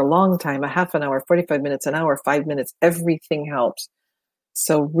it for a long time, a half an hour, 45 minutes, an hour, 5 minutes. Everything helps.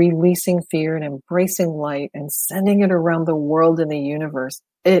 So releasing fear and embracing light and sending it around the world and the universe,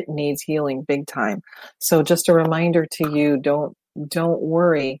 it needs healing big time. So just a reminder to you, don't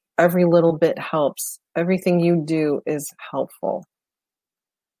worry. Every little bit helps. Everything you do is helpful.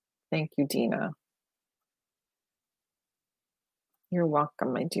 Thank you, Dina. You're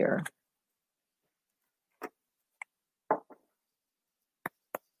welcome, my dear.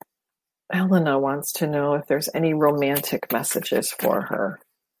 Elena wants to know if there's any romantic messages for her.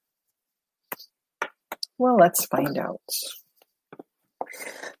 Well, let's find out.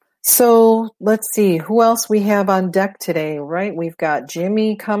 So let's see who else we have on deck today, right? We've got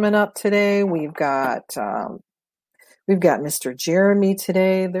Jimmy coming up today. We've got Mr. Jeremy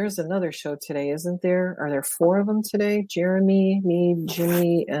today. There's another show today, isn't there? Are there 4 of them today? Jeremy, me,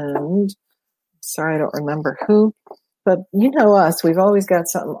 Jimmy, and sorry, I don't remember who. But you know us, we've always got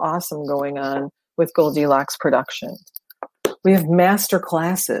something awesome going on with Goldilocks Productions. We have master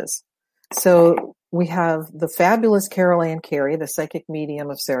classes. So we have the fabulous Carol Ann Carey, the psychic medium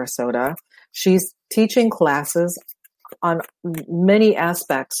of Sarasota. She's teaching classes on many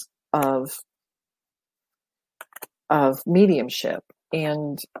aspects of mediumship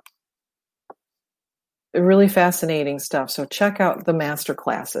and really fascinating stuff. So check out the master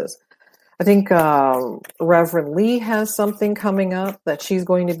classes. I think Reverend Lee has something coming up that she's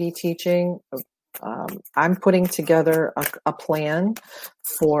going to be teaching. I'm putting together a plan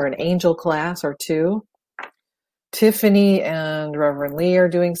for an angel class or 2. Tiffany and Reverend Lee are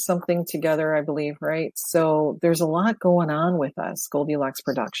doing something together, I believe, right? So there's a lot going on with us, Goldilocks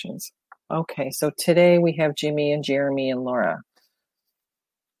Productions. Okay, so today we have Jimmy and Jeremy and Laura.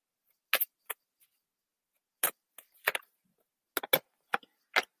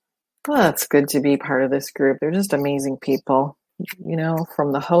 Well, it's good to be part of this group. They're just amazing people, you know,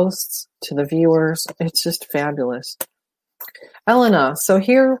 from the hosts to the viewers. It's just fabulous. Elena, so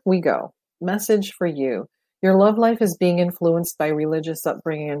here we go. Message for you. Your love life is being influenced by religious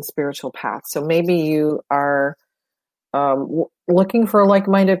upbringing and spiritual path. So maybe you are looking for a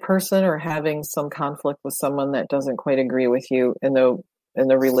like-minded person or having some conflict with someone that doesn't quite agree with you in the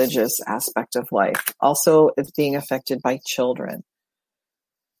religious aspect of life. Also, it's being affected by children.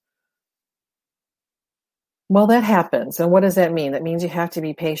 Well, that happens. And what does that mean? That means you have to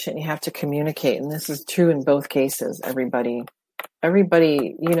be patient. You have to communicate. And this is true in both cases, everybody,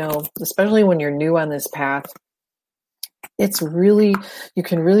 you know, especially when you're new on this path, it's really, you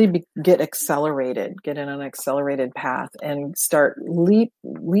can really get in an accelerated path and start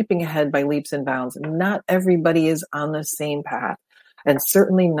leaping ahead by leaps and bounds. Not everybody is on the same path and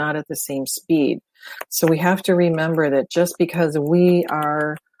certainly not at the same speed. So we have to remember that just because we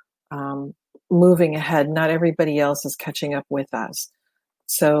are, moving ahead, not everybody else is catching up with us.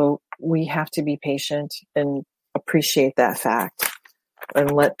 So we have to be patient and appreciate that fact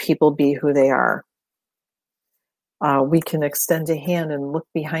and let people be who they are. We can extend a hand and look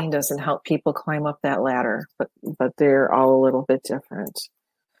behind us and help people climb up that ladder, but they're all a little bit different.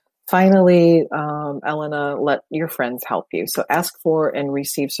 Finally, Elena, let your friends help you. So ask for and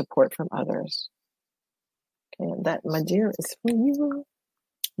receive support from others. Okay, and that, my dear, is for you.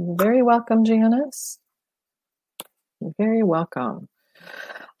 You're very welcome, Janice. You're very welcome.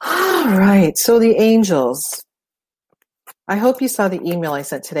 All right. So the angels. I hope you saw the email I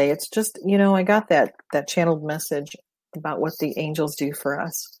sent today. It's just, you know, I got that channeled message about what the angels do for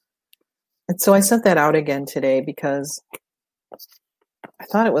us. And so I sent that out again today because I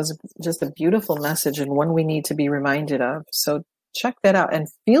thought it was just a beautiful message and one we need to be reminded of. So check that out and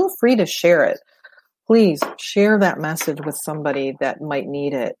feel free to share it. Please share that message with somebody that might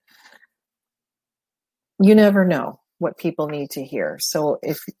need it. You never know what people need to hear. So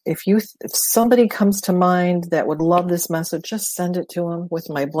if somebody comes to mind that would love this message, just send it to them with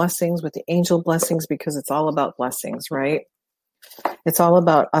my blessings, with the angel blessings, because it's all about blessings, right? It's all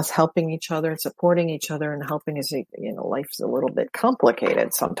about us helping each other, supporting each other, and helping us. Life's a little bit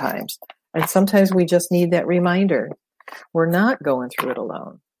complicated sometimes. And sometimes we just need that reminder. We're not going through it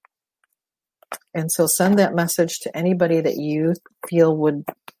alone. And so send that message to anybody that you feel would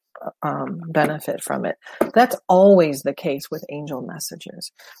benefit from it. That's always the case with angel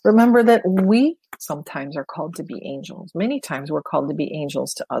messages. Remember that we sometimes are called to be angels. Many times we're called to be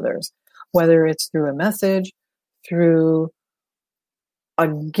angels to others, whether it's through a message, through a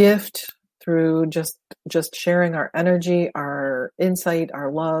gift, through just sharing our energy, our insight,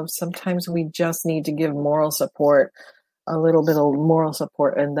 our love. Sometimes we just need to give moral support, a little bit of moral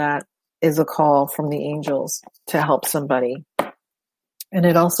support, and that is a call from the angels to help somebody. And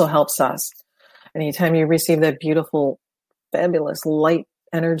it also helps us. Anytime you receive that beautiful, fabulous light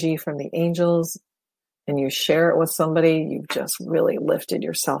energy from the angels and you share it with somebody, you've just really lifted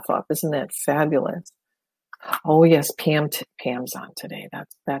yourself up. Isn't that fabulous? Oh, yes, Pam's on today.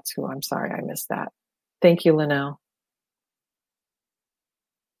 That's who. I'm sorry, I missed that. Thank you, Linnell.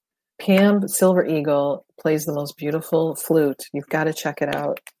 Pam Silver Eagle plays the most beautiful flute. You've got to check it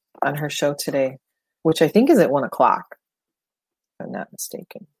out on her show today, which I think is at 1:00. If I'm not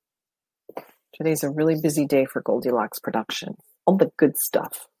mistaken. Today's a really busy day for Goldilocks production. All the good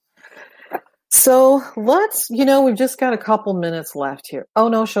stuff. So we've just got a couple minutes left here. Oh,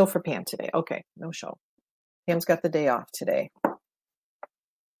 no show for Pam today. Okay, no show. Pam's got the day off today.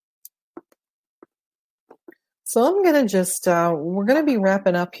 So I'm going to we're going to be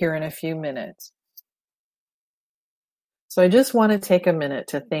wrapping up here in a few minutes. So I just want to take a minute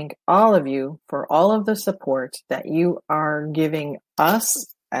to thank all of you for all of the support that you are giving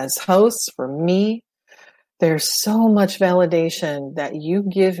us as hosts, for me. There's so much validation that you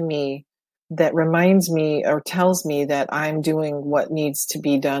give me that reminds me or tells me that I'm doing what needs to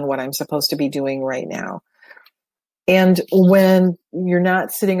be done, what I'm supposed to be doing right now. And when you're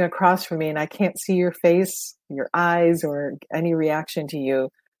not sitting across from me and I can't see your face, your eyes, or any reaction to you,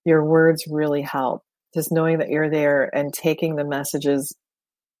 your words really help. Just knowing that you're there and taking the messages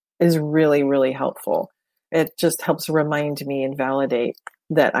is really, really helpful. It just helps remind me and validate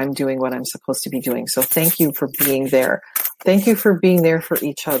that I'm doing what I'm supposed to be doing. So thank you for being there. Thank you for being there for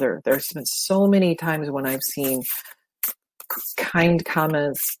each other. There's been so many times when I've seen kind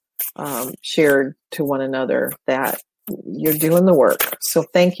comments shared to one another that you're doing the work. So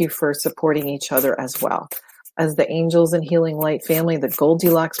thank you for supporting each other as well. As the Angels and Healing Light family, the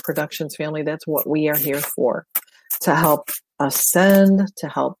Goldilocks Productions family, that's what we are here for. To help ascend, to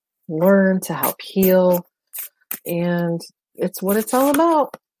help learn, to help heal. And it's what it's all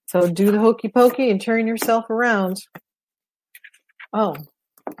about. So do the hokey pokey and turn yourself around. Oh,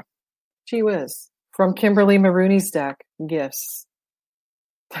 gee whiz. From Kimberly Maroney's deck, gifts.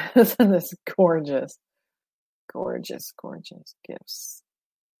 Isn't this gorgeous? Gorgeous, gorgeous gifts.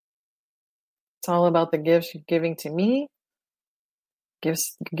 It's all about the gifts you're giving to me,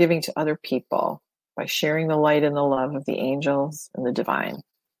 gifts you're giving to other people by sharing the light and the love of the angels and the divine.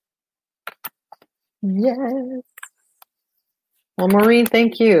 Yes. Well, Maureen,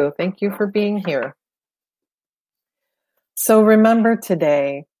 thank you. Thank you for being here. So remember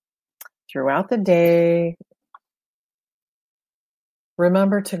today, throughout the day,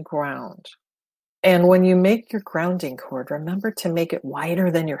 remember to ground. And when you make your grounding cord, remember to make it wider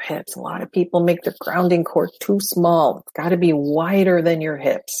than your hips. A lot of people make their grounding cord too small. It's got to be wider than your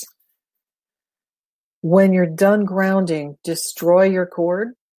hips. When you're done grounding, destroy your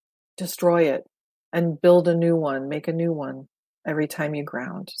cord, destroy it, and build a new one. Make a new one every time you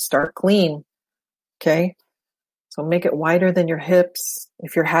ground. Start clean, okay? So make it wider than your hips.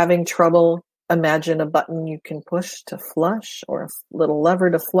 If you're having trouble, imagine a button you can push to flush, or a little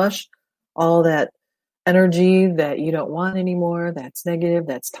lever to flush all that energy that you don't want anymore, that's negative,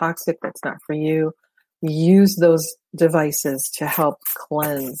 that's toxic, that's not for you. Use those devices to help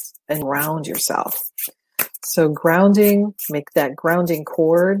cleanse and ground yourself. So grounding, make that grounding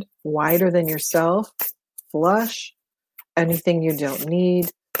cord wider than yourself, flush anything you don't need,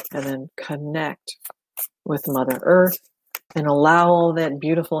 and then connect with Mother Earth and allow all that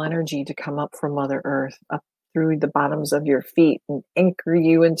beautiful energy to come up from Mother Earth, up through the bottoms of your feet, and anchor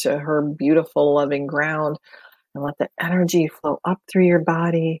you into her beautiful, loving ground, and let the energy flow up through your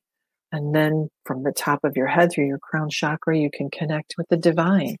body, And then from the top of your head through your crown chakra, you can connect with the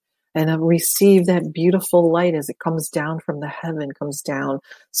divine and receive that beautiful light as it comes down from the heaven, comes down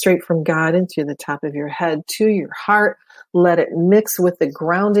straight from God into the top of your head to your heart. Let it mix with the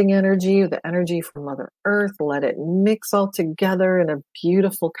grounding energy, the energy from Mother Earth. Let it mix all together in a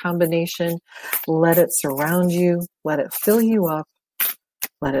beautiful combination. Let it surround you. Let it fill you up.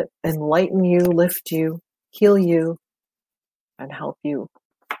 Let it enlighten you, lift you, heal you, and help you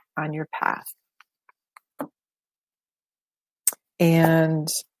on your path. And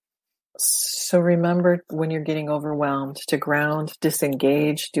so remember, when you're getting overwhelmed, to ground,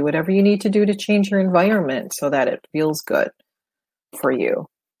 disengage, do whatever you need to do to change your environment so that it feels good for you.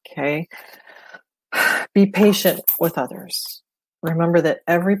 Okay? Be patient with others. Remember that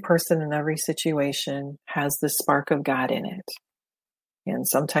every person in every situation has the spark of God in it. And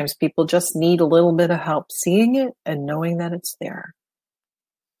sometimes people just need a little bit of help seeing it and knowing that it's there.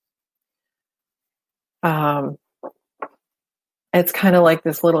 It's kind of like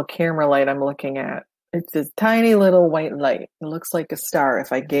this little camera light I'm looking at. It's this tiny little white light. It looks like a star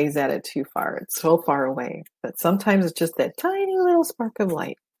if I gaze at it too far. It's so far away. But sometimes it's just that tiny little spark of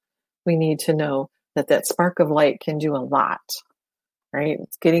light. We need to know that that spark of light can do a lot, right?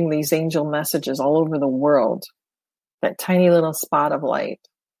 It's getting these angel messages all over the world. That tiny little spot of light.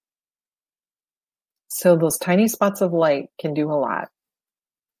 So those tiny spots of light can do a lot.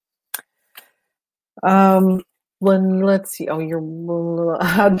 Let's see.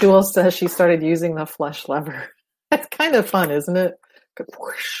 Abdul says she started using the flesh lever. That's kind of fun, isn't it?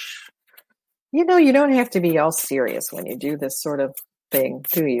 You know, you don't have to be all serious when you do this sort of thing,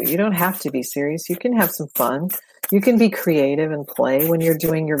 do you? You don't have to be serious. You can have some fun. You can be creative and play when you're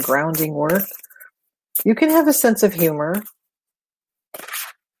doing your grounding work. You can have a sense of humor.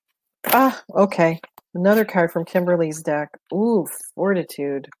 Okay. Another card from Kimberly's deck. Ooh,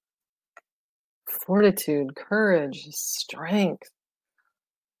 fortitude. Fortitude, courage, strength.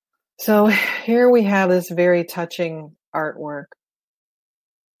 So here we have this very touching artwork.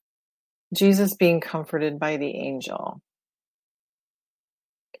 Jesus being comforted by the angel.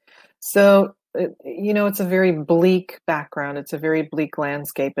 So, it's a very bleak background. It's a very bleak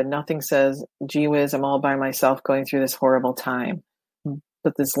landscape, and nothing says, gee whiz, I'm all by myself going through this horrible time.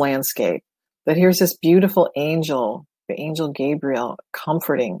 But this landscape. But here's this beautiful angel, the angel Gabriel,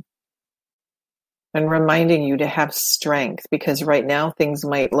 comforting and reminding you to have strength, because right now things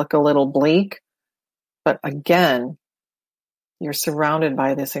might look a little bleak. But again, you're surrounded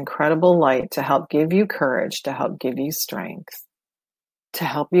by this incredible light to help give you courage, to help give you strength, to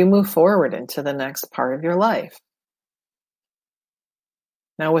help you move forward into the next part of your life.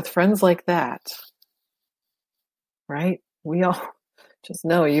 Now, with friends like that, right? We all just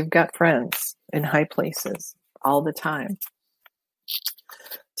know you've got friends in high places all the time.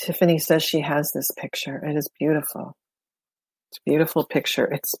 Tiffany says she has this picture. It is beautiful. It's a beautiful picture.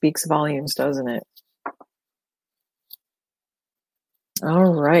 It speaks volumes, doesn't it?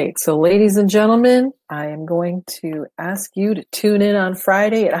 All right. So, ladies and gentlemen, I am going to ask you to tune in on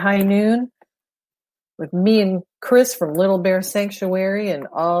Friday at high noon with me and Chris from Little Bear Sanctuary and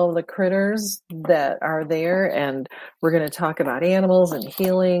all the critters that are there. And we're going to talk about animals and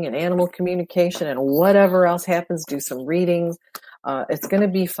healing and animal communication and whatever else happens, do some readings. It's going to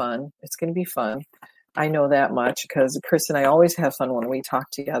be fun. It's going to be fun. I know that much because Chris and I always have fun when we talk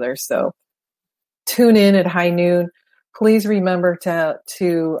together. So tune in at high noon. Please remember to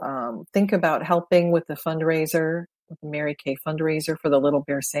think about helping with the fundraiser, with the Mary Kay fundraiser for the Little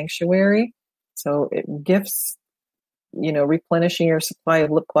Bear Sanctuary. So gifts, replenishing your supply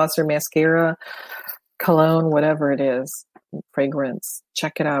of lip gloss or mascara, cologne, whatever it is, fragrance.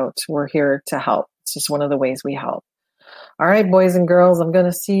 Check it out. We're here to help. It's just one of the ways we help. All right, boys and girls, I'm going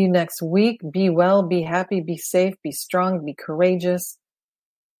to see you next week. Be well, be happy, be safe, be strong, be courageous.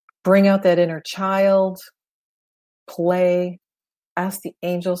 Bring out that inner child. Play. Ask the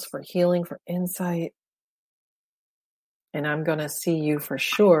angels for healing, for insight. And I'm going to see you for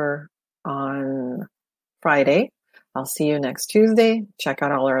sure on Friday. I'll see you next Tuesday. Check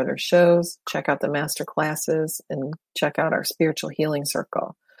out all our other shows. Check out the master classes and check out our spiritual healing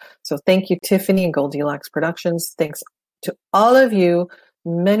circle. So thank you, Tiffany and Goldilocks Productions. Thanks to all of you.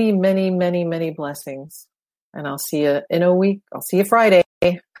 Many, many, many, many blessings. And I'll see you in a week. I'll see you Friday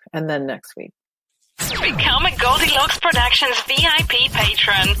and then next week. Become a Goldilocks Productions VIP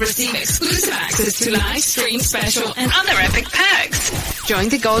patron. Receive exclusive access to live stream special and other epic perks. Join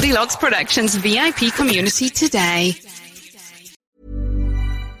the Goldilocks Productions VIP community today.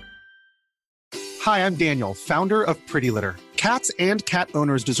 Hi, I'm Daniel, founder of Pretty Litter. Cats and cat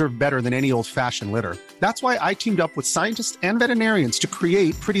owners deserve better than any old-fashioned litter. That's why I teamed up with scientists and veterinarians to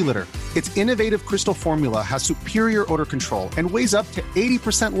create Pretty Litter. Its innovative crystal formula has superior odor control and weighs up to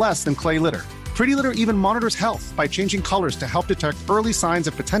 80% less than clay litter. Pretty Litter even monitors health by changing colors to help detect early signs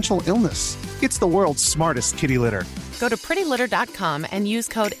of potential illness. It's the world's smartest kitty litter. Go to prettylitter.com and use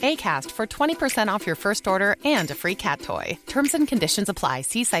code ACAST for 20% off your first order and a free cat toy. Terms and conditions apply.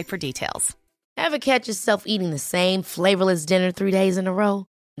 See site for details. Ever catch yourself eating the same flavorless dinner 3 days in a row?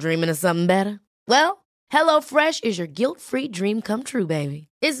 Dreaming of something better? Well, HelloFresh is your guilt-free dream come true, baby.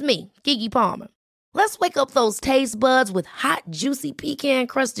 It's me, Keke Palmer. Let's wake up those taste buds with hot, juicy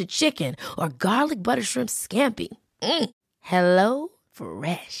pecan-crusted chicken or garlic butter shrimp scampi. Hello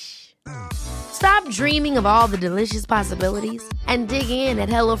Fresh. Stop dreaming of all the delicious possibilities and dig in at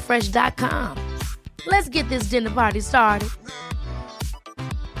HelloFresh.com. Let's get this dinner party started.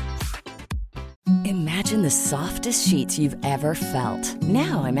 Imagine the softest sheets you've ever felt.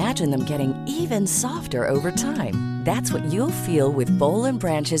 Now imagine them getting even softer over time. That's what you'll feel with Boll &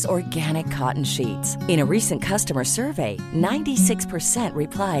 Branch's organic cotton sheets. In a recent customer survey, 96%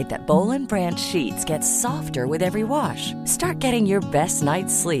 replied that Boll & Branch sheets get softer with every wash. Start getting your best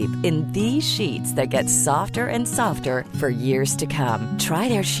night's sleep in these sheets that get softer and softer for years to come. Try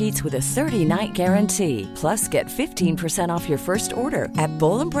their sheets with a 30-night guarantee. Plus, get 15% off your first order at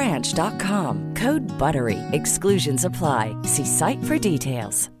bollandbranch.com. Code BUTTERY. Exclusions apply. See site for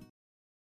details.